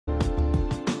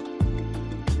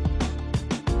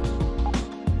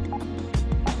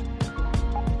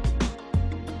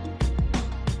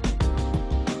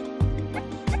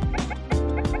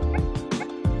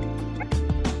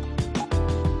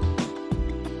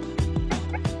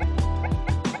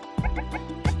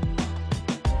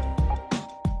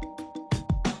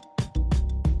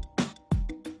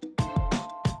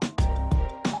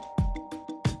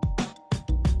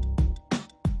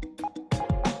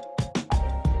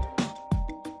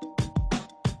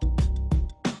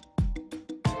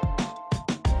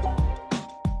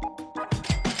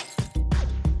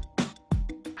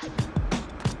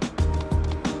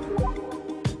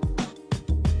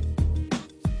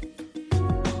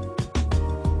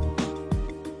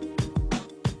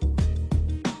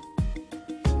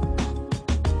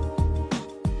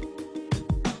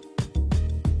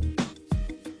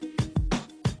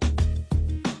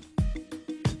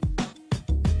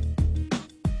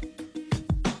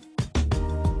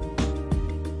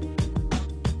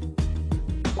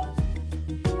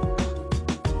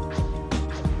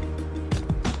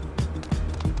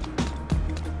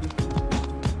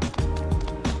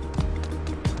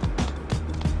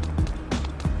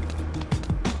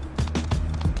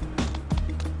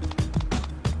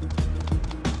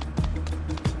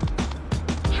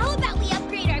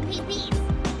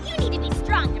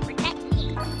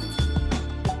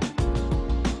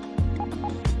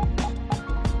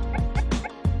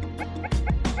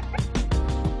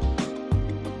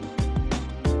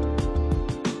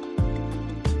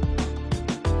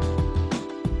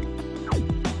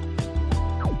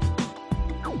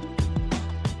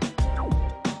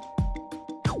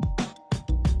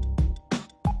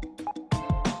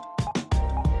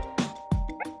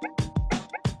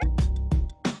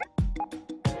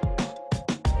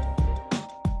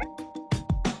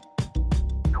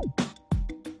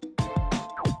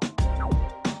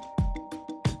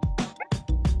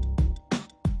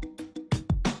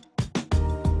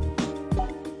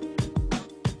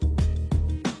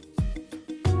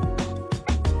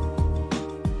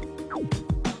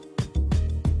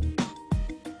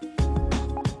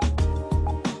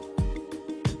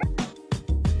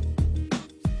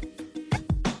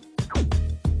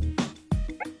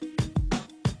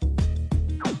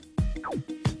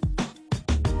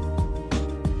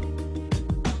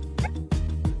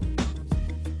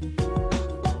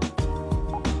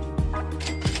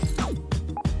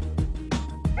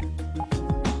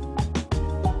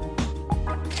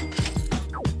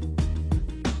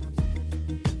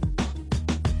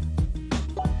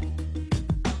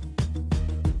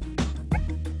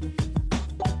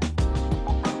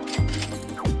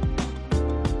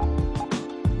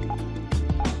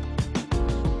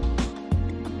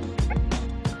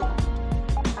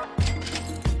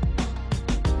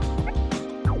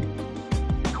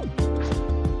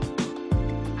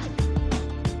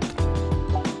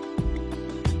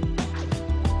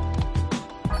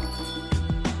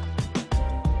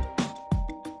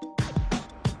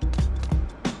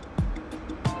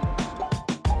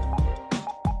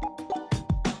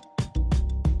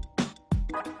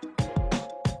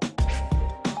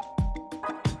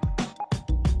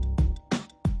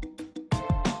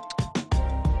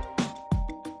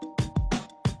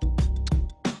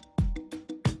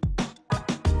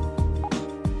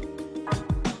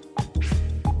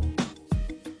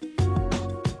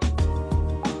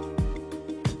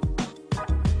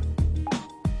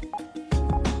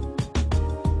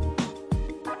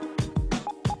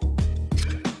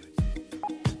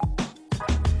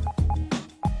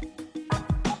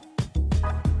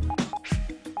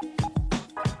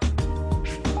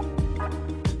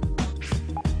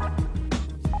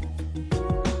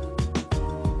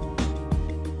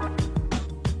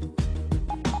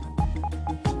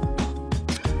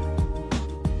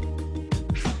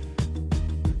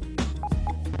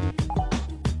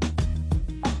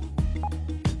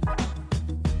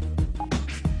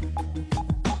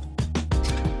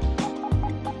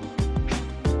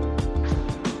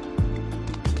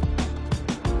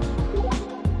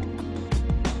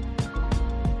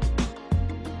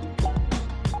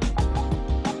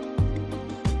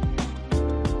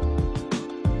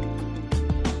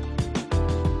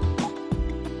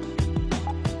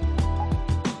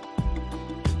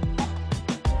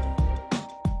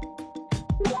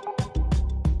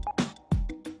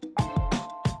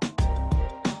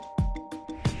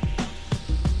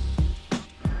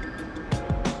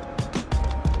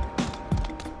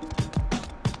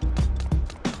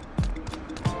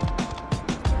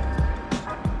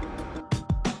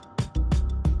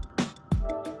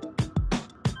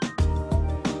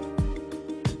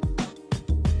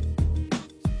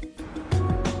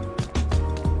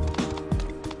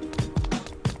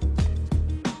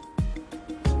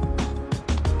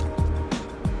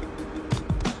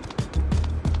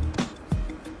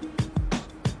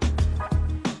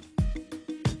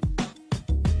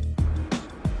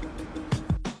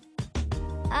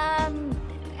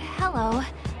Hello.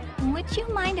 Would you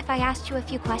mind if I asked you a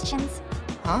few questions?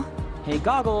 Huh? Hey,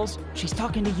 Goggles, she's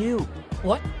talking to you.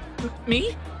 What?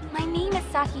 Me? My name is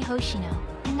Saki Hoshino,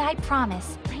 and I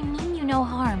promise, I mean you no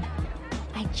harm.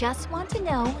 I just want to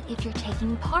know if you're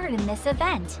taking part in this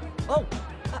event. Oh,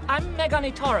 I'm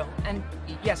Megane Taro, and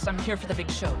yes, I'm here for the big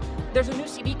show. There's a new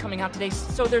CD coming out today,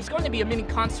 so there's going to be a mini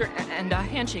concert and a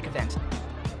handshake event.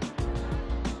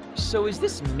 So is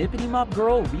this Mippity Mop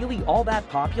girl really all that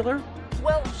popular?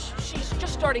 Well, she's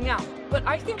just starting out, but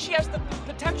I think she has the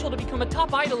potential to become a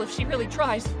top idol if she really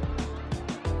tries.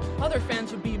 Other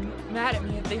fans would be mad at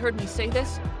me if they heard me say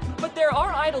this, but there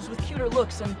are idols with cuter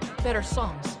looks and better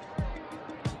songs.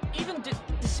 Even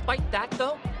despite that,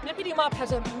 though, Mippity Mop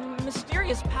has a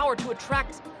mysterious power to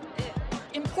attract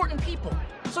important people.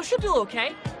 So she'll do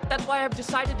okay. That's why I've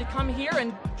decided to come here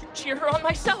and cheer her on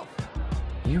myself.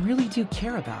 You really do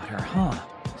care about her, huh?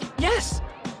 Yes,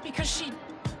 because she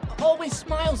always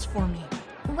smiles for me.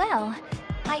 Well,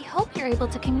 I hope you're able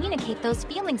to communicate those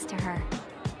feelings to her.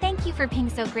 Thank you for being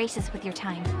so gracious with your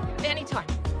time. Anytime.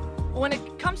 When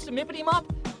it comes to Mippity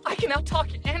Mop, I can out-talk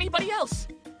anybody else.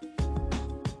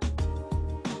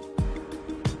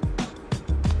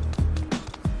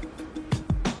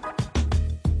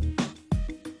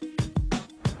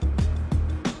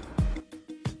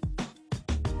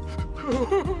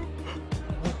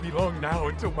 Won't be long now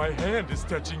until my hand is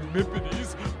touching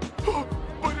Mippity's.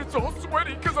 But it's all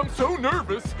sweaty because I'm so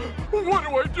nervous. What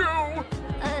do I do?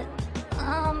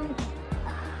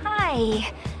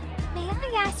 Hi. May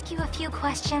I ask you a few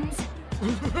questions?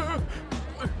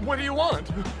 What do you want?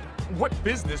 What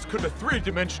business could a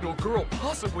three-dimensional girl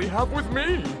possibly have with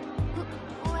me?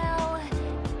 Well,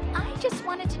 I just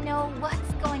wanted to know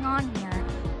what's going on here.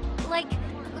 Like,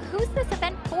 who's this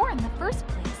event for in the first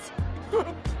place?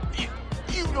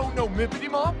 You don't know Mippity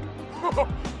Mop?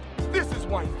 This is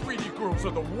why 3D girls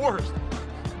are the worst.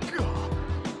 God.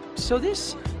 So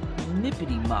this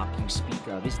Mippity Mop you speak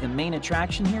of is the main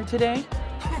attraction here today?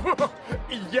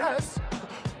 Yes.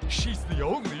 She's the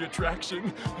only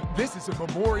attraction. This is a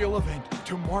memorial event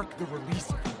to mark the release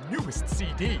of the newest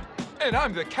CD. And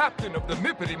I'm the captain of the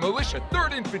Mippity Militia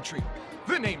 3rd Infantry.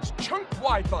 The name's Chunk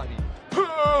Widebody.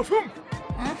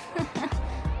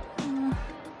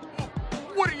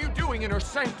 What are you doing in her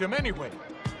sanctum anyway?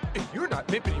 If you're not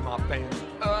Mippity Mop fans,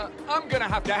 I'm gonna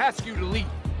have to ask you to leave.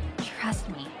 Trust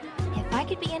me, if I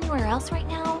could be anywhere else right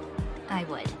now, I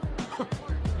would.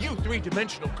 You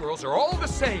three-dimensional girls are all the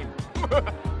same.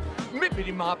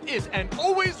 Mippity Mop is and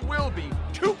always will be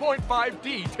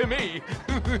 2.5D to me.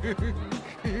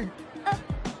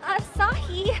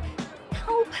 Asahi,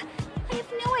 help. I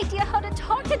have no idea how to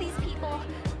talk to these people,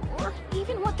 or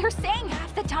even what they're saying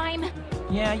half the time.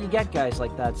 Yeah, you get guys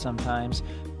like that sometimes.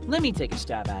 Let me take a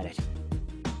stab at it.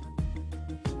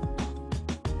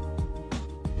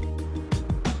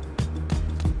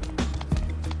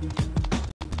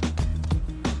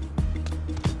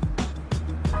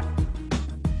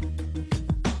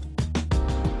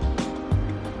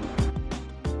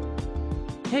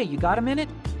 Hey, you got a minute?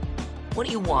 What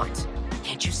do you want?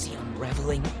 Can't you see I'm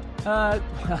reveling? Well,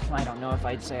 I don't know if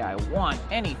I'd say I want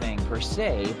anything per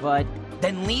se, but...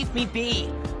 Then leave me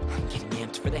be. I'm getting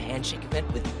amped for the handshake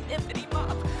event with Mippity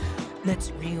Mop.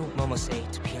 That's real,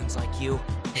 Momose, to peons like you.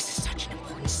 This is such an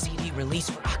important CD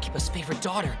release for Akibas' favorite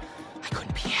daughter. I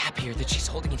couldn't be happier that she's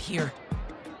holding it here.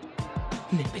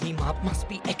 Mippity Mop must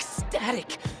be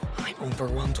ecstatic. I'm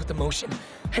overwhelmed with emotion,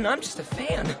 and I'm just a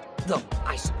fan. Though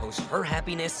I suppose her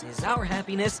happiness is our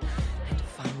happiness, and to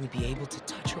finally be able to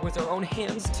touch her with our own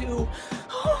hands, too.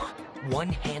 One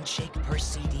handshake per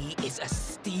CD is a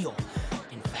steal.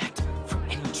 In fact, from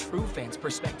any true fan's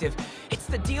perspective, it's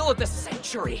the deal of the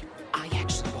century. I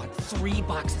actually bought 3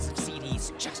 boxes of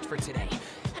CDs just for today.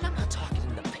 And I'm not talking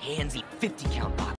in the pansy 50-count box.